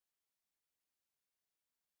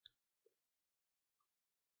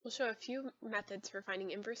We'll show a few methods for finding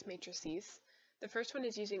inverse matrices. The first one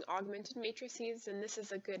is using augmented matrices, and this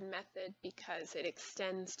is a good method because it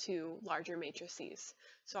extends to larger matrices.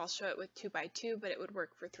 So I'll show it with 2 by 2, but it would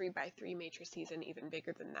work for 3 by 3 matrices and even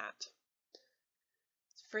bigger than that.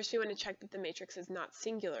 First, we want to check that the matrix is not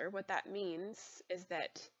singular. What that means is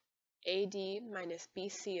that AD minus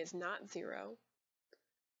BC is not 0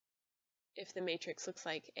 if the matrix looks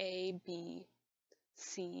like A, B,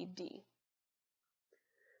 C, D.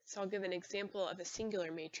 So I'll give an example of a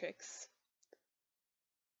singular matrix.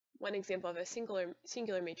 One example of a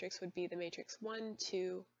singular matrix would be the matrix 1,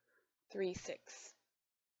 2, 3, 6.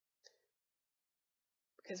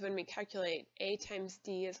 Because when we calculate A times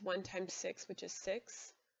D is 1 times 6, which is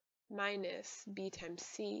 6, minus B times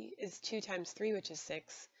C is 2 times 3, which is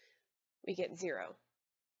 6, we get 0.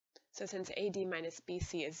 So since AD minus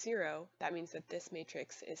BC is 0, that means that this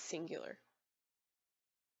matrix is singular,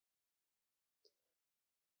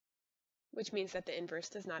 which means that the inverse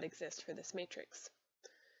does not exist for this matrix.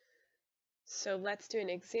 So let's do an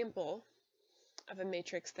example of a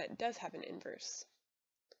matrix that does have an inverse.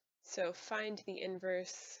 So find the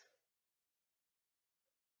inverse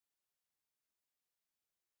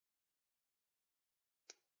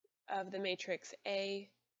of the matrix A,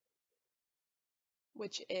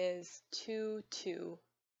 which is 2, 2,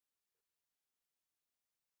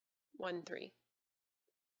 1, 3.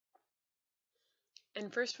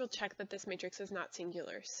 And first we'll check that this matrix is not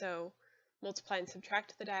singular. So multiply and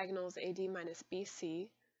subtract the diagonals AD minus BC.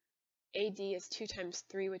 AD is 2 times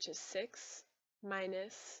 3, which is 6,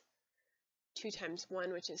 minus 2 times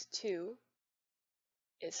 1, which is 2,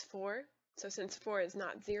 is 4. So since 4 is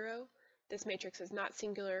not 0, this matrix is not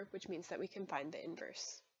singular, which means that we can find the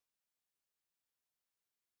inverse.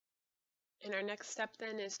 And our next step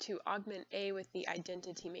then is to augment A with the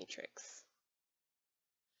identity matrix.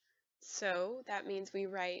 So that means we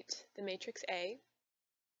write the matrix A,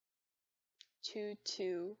 2,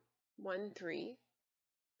 2, 1, 3.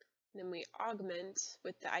 And then we augment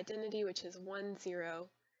with the identity, which is 1, 0,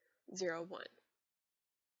 0, 1.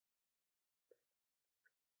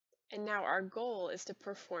 And now our goal is to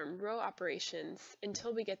perform row operations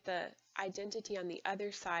until we get the identity on the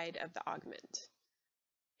other side of the augment.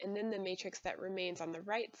 And then the matrix that remains on the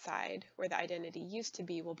right side, where the identity used to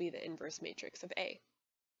be, will be the inverse matrix of A.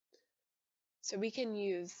 So we can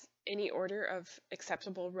use any order of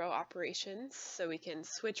acceptable row operations. So we can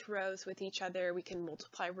switch rows with each other, we can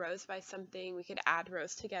multiply rows by something, we could add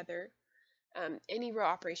rows together. Any row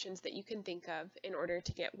operations that you can think of in order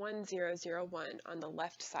to get 1, 0, 0, 1 on the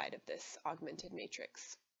left side of this augmented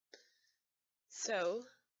matrix. So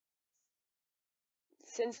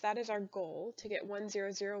since that is our goal, to get 1,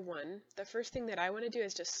 0, 0, 1, the first thing that I want to do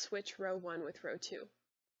is just switch row 1 with row 2.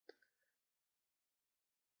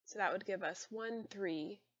 So that would give us 1,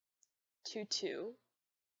 3, 2, 2,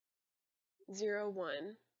 0,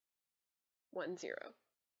 1, 1, 0.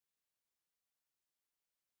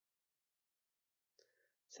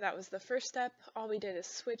 So that was the first step. All we did is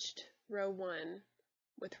switched row 1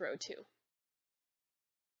 with row 2.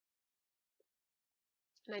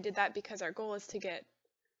 And I did that because our goal is to get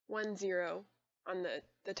 1, 0 on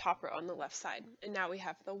the top row on the left side. And now we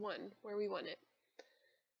have the 1 where we want it.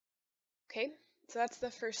 Okay, so that's the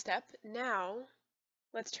first step. Now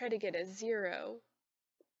let's try to get a 0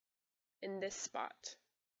 in this spot.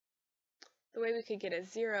 The way we could get a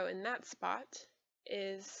 0 in that spot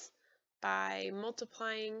is by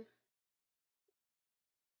multiplying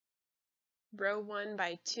row 1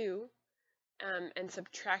 by 2 and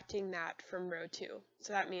subtracting that from row 2.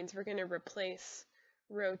 So that means we're going to replace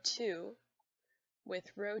row 2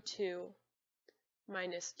 with row 2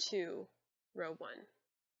 minus 2 row 1.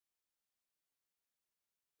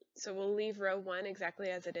 So we'll leave row 1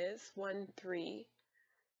 exactly as it is, 1, 3,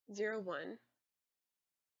 0, 1.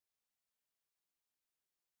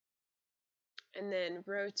 And then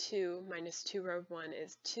row 2 minus 2 row 1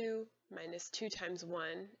 is 2, minus 2 times 1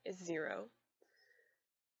 is 0.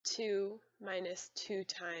 2 minus 2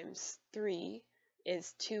 times 3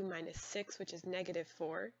 is 2 minus 6, which is negative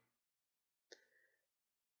 4.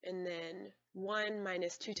 And then 1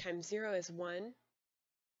 minus 2 times 0 is 1.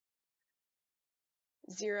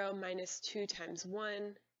 0 minus 2 times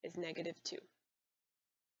 1 is negative 2.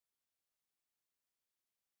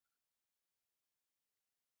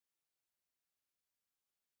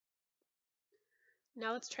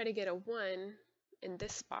 Now let's try to get a 1 in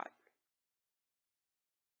this spot.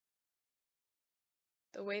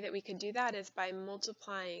 The way that we could do that is by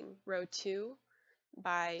multiplying row 2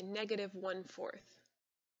 by negative 1/4.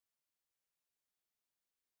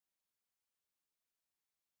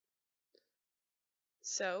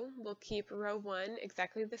 So we'll keep row 1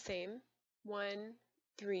 exactly the same, 1,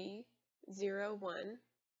 3, 0, 1,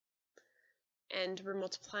 and we're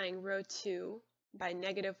multiplying row 2 by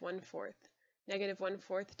negative 1/4. Negative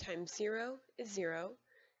 1/4 times 0 is 0.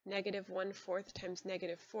 Negative 1/4 times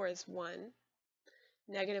negative 4 is 1.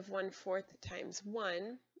 Negative 1/4 times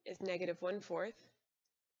 1 is negative 1/4.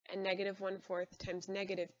 And negative 1/4 times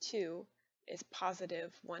negative 2 is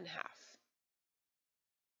positive 1/2.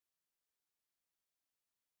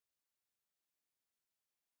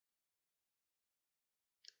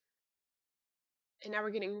 And now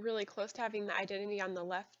we're getting really close to having the identity on the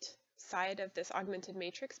left side of this augmented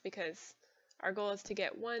matrix because our goal is to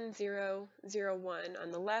get 1, 0, 0, 1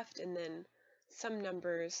 on the left and then some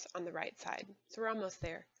numbers on the right side. So we're almost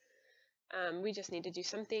there. We just need to do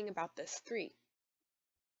something about this 3.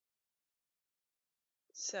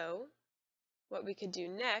 So what we could do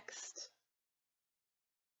next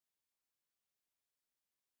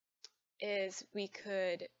is we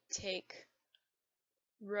could take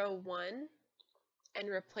row 1 and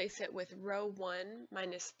replace it with row 1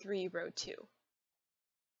 minus 3 row 2.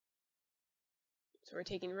 So we're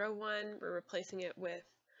taking row 1, we're replacing it with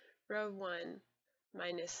row 1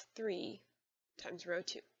 minus 3 times row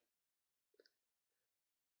 2.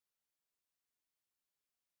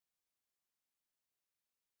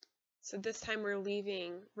 So this time we're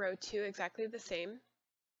leaving row 2 exactly the same.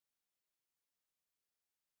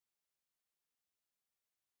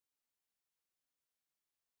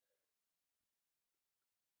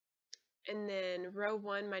 And then row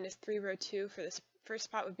 1 minus 3 row 2 for this first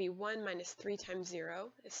spot would be 1 minus 3 times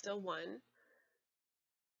 0 is still 1.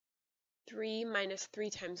 3 minus 3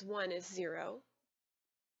 times 1 is 0.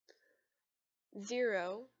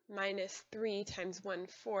 0 minus 3 times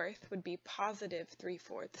 1/4 would be positive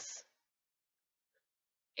 3/4.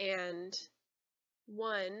 And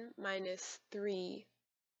 1 minus 3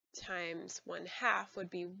 times 1/2 would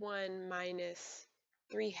be 1 minus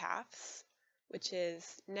 3/2, which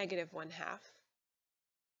is negative 1/2.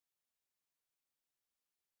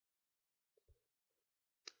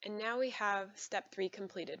 And now we have step 3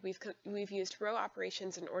 completed. We've used row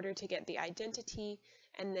operations in order to get the identity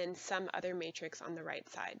and then some other matrix on the right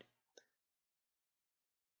side.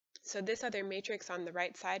 So this other matrix on the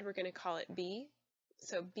right side, we're going to call it B.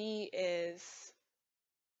 So B is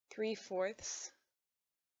 3/4,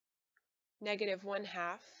 negative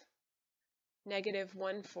 1/2, negative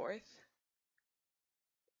 1/4,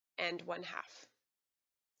 and 1/2.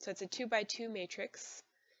 So it's a 2 by 2 matrix,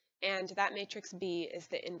 and that matrix B is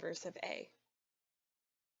the inverse of A.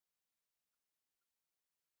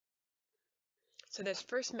 So this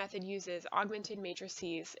first method uses augmented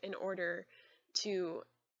matrices in order to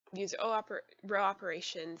use row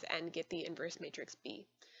operations and get the inverse matrix B.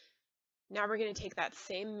 Now we're going to take that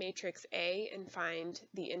same matrix A and find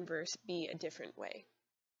the inverse B a different way.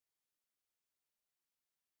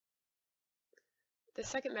 The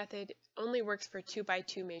second method only works for 2 by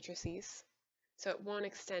 2 matrices, so it won't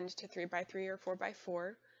extend to 3 by 3 or 4 by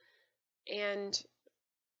 4. And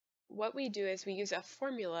what we do is we use a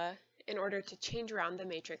formula in order to change around the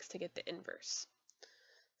matrix to get the inverse.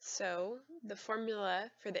 So the formula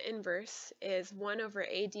for the inverse is 1 over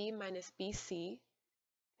AD minus BC,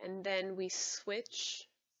 and then we switch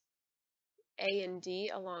A and D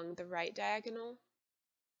along the right diagonal,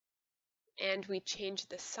 and we change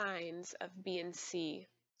the signs of B and C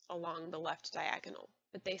along the left diagonal,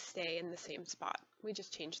 but they stay in the same spot. We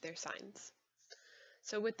just change their signs.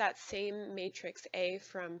 So with that same matrix A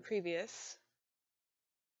from previous,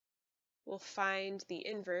 we'll find the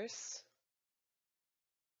inverse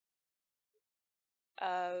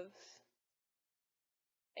of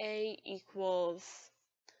A equals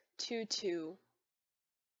 2, 2,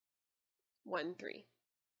 1, 3.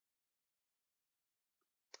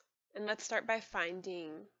 And let's start by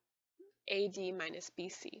finding AD minus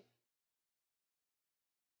BC.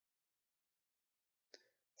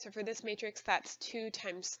 So for this matrix, that's 2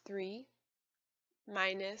 times 3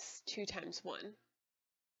 minus 2 times 1,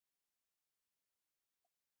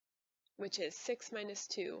 which is 6 minus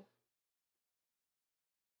 2,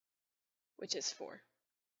 which is 4.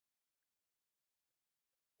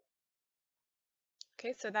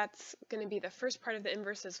 Okay, so that's going to be the first part of the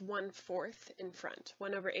inverse is 1/4 in front.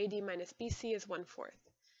 1 over AD minus BC is 1/4.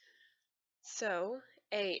 So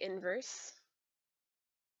A inverse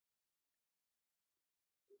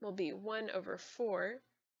will be 1 over 4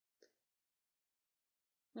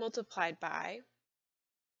 multiplied by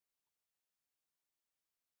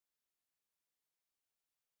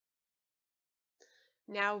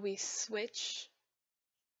now we switch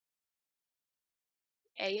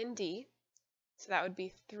A and D, so that would be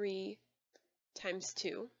 3 times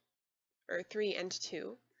 2, or 3 and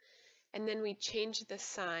 2, and then we change the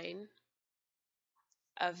sign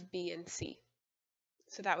of b and c.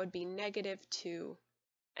 So that would be -2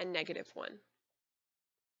 and -1.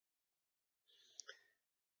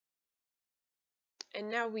 And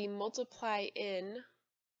now we multiply in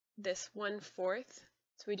this 1/4,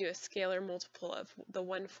 so we do a scalar multiple of the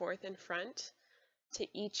 1/4 in front to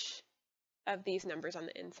each of these numbers on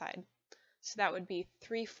the inside. So that would be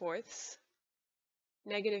 3/4,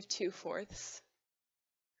 -2/4,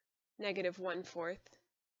 -1/4,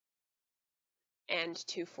 and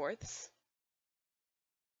 2/4.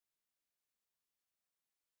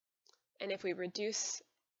 And if we reduce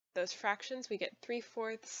those fractions, we get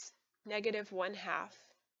 3/4, -1/2,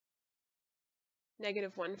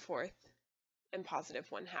 -1/4, and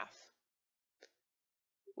 +1/2,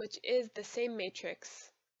 which is the same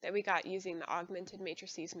matrix that we got using the augmented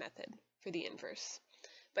matrices method for the inverse.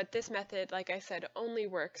 But this method, like I said, only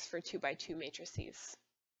works for 2 by 2 matrices.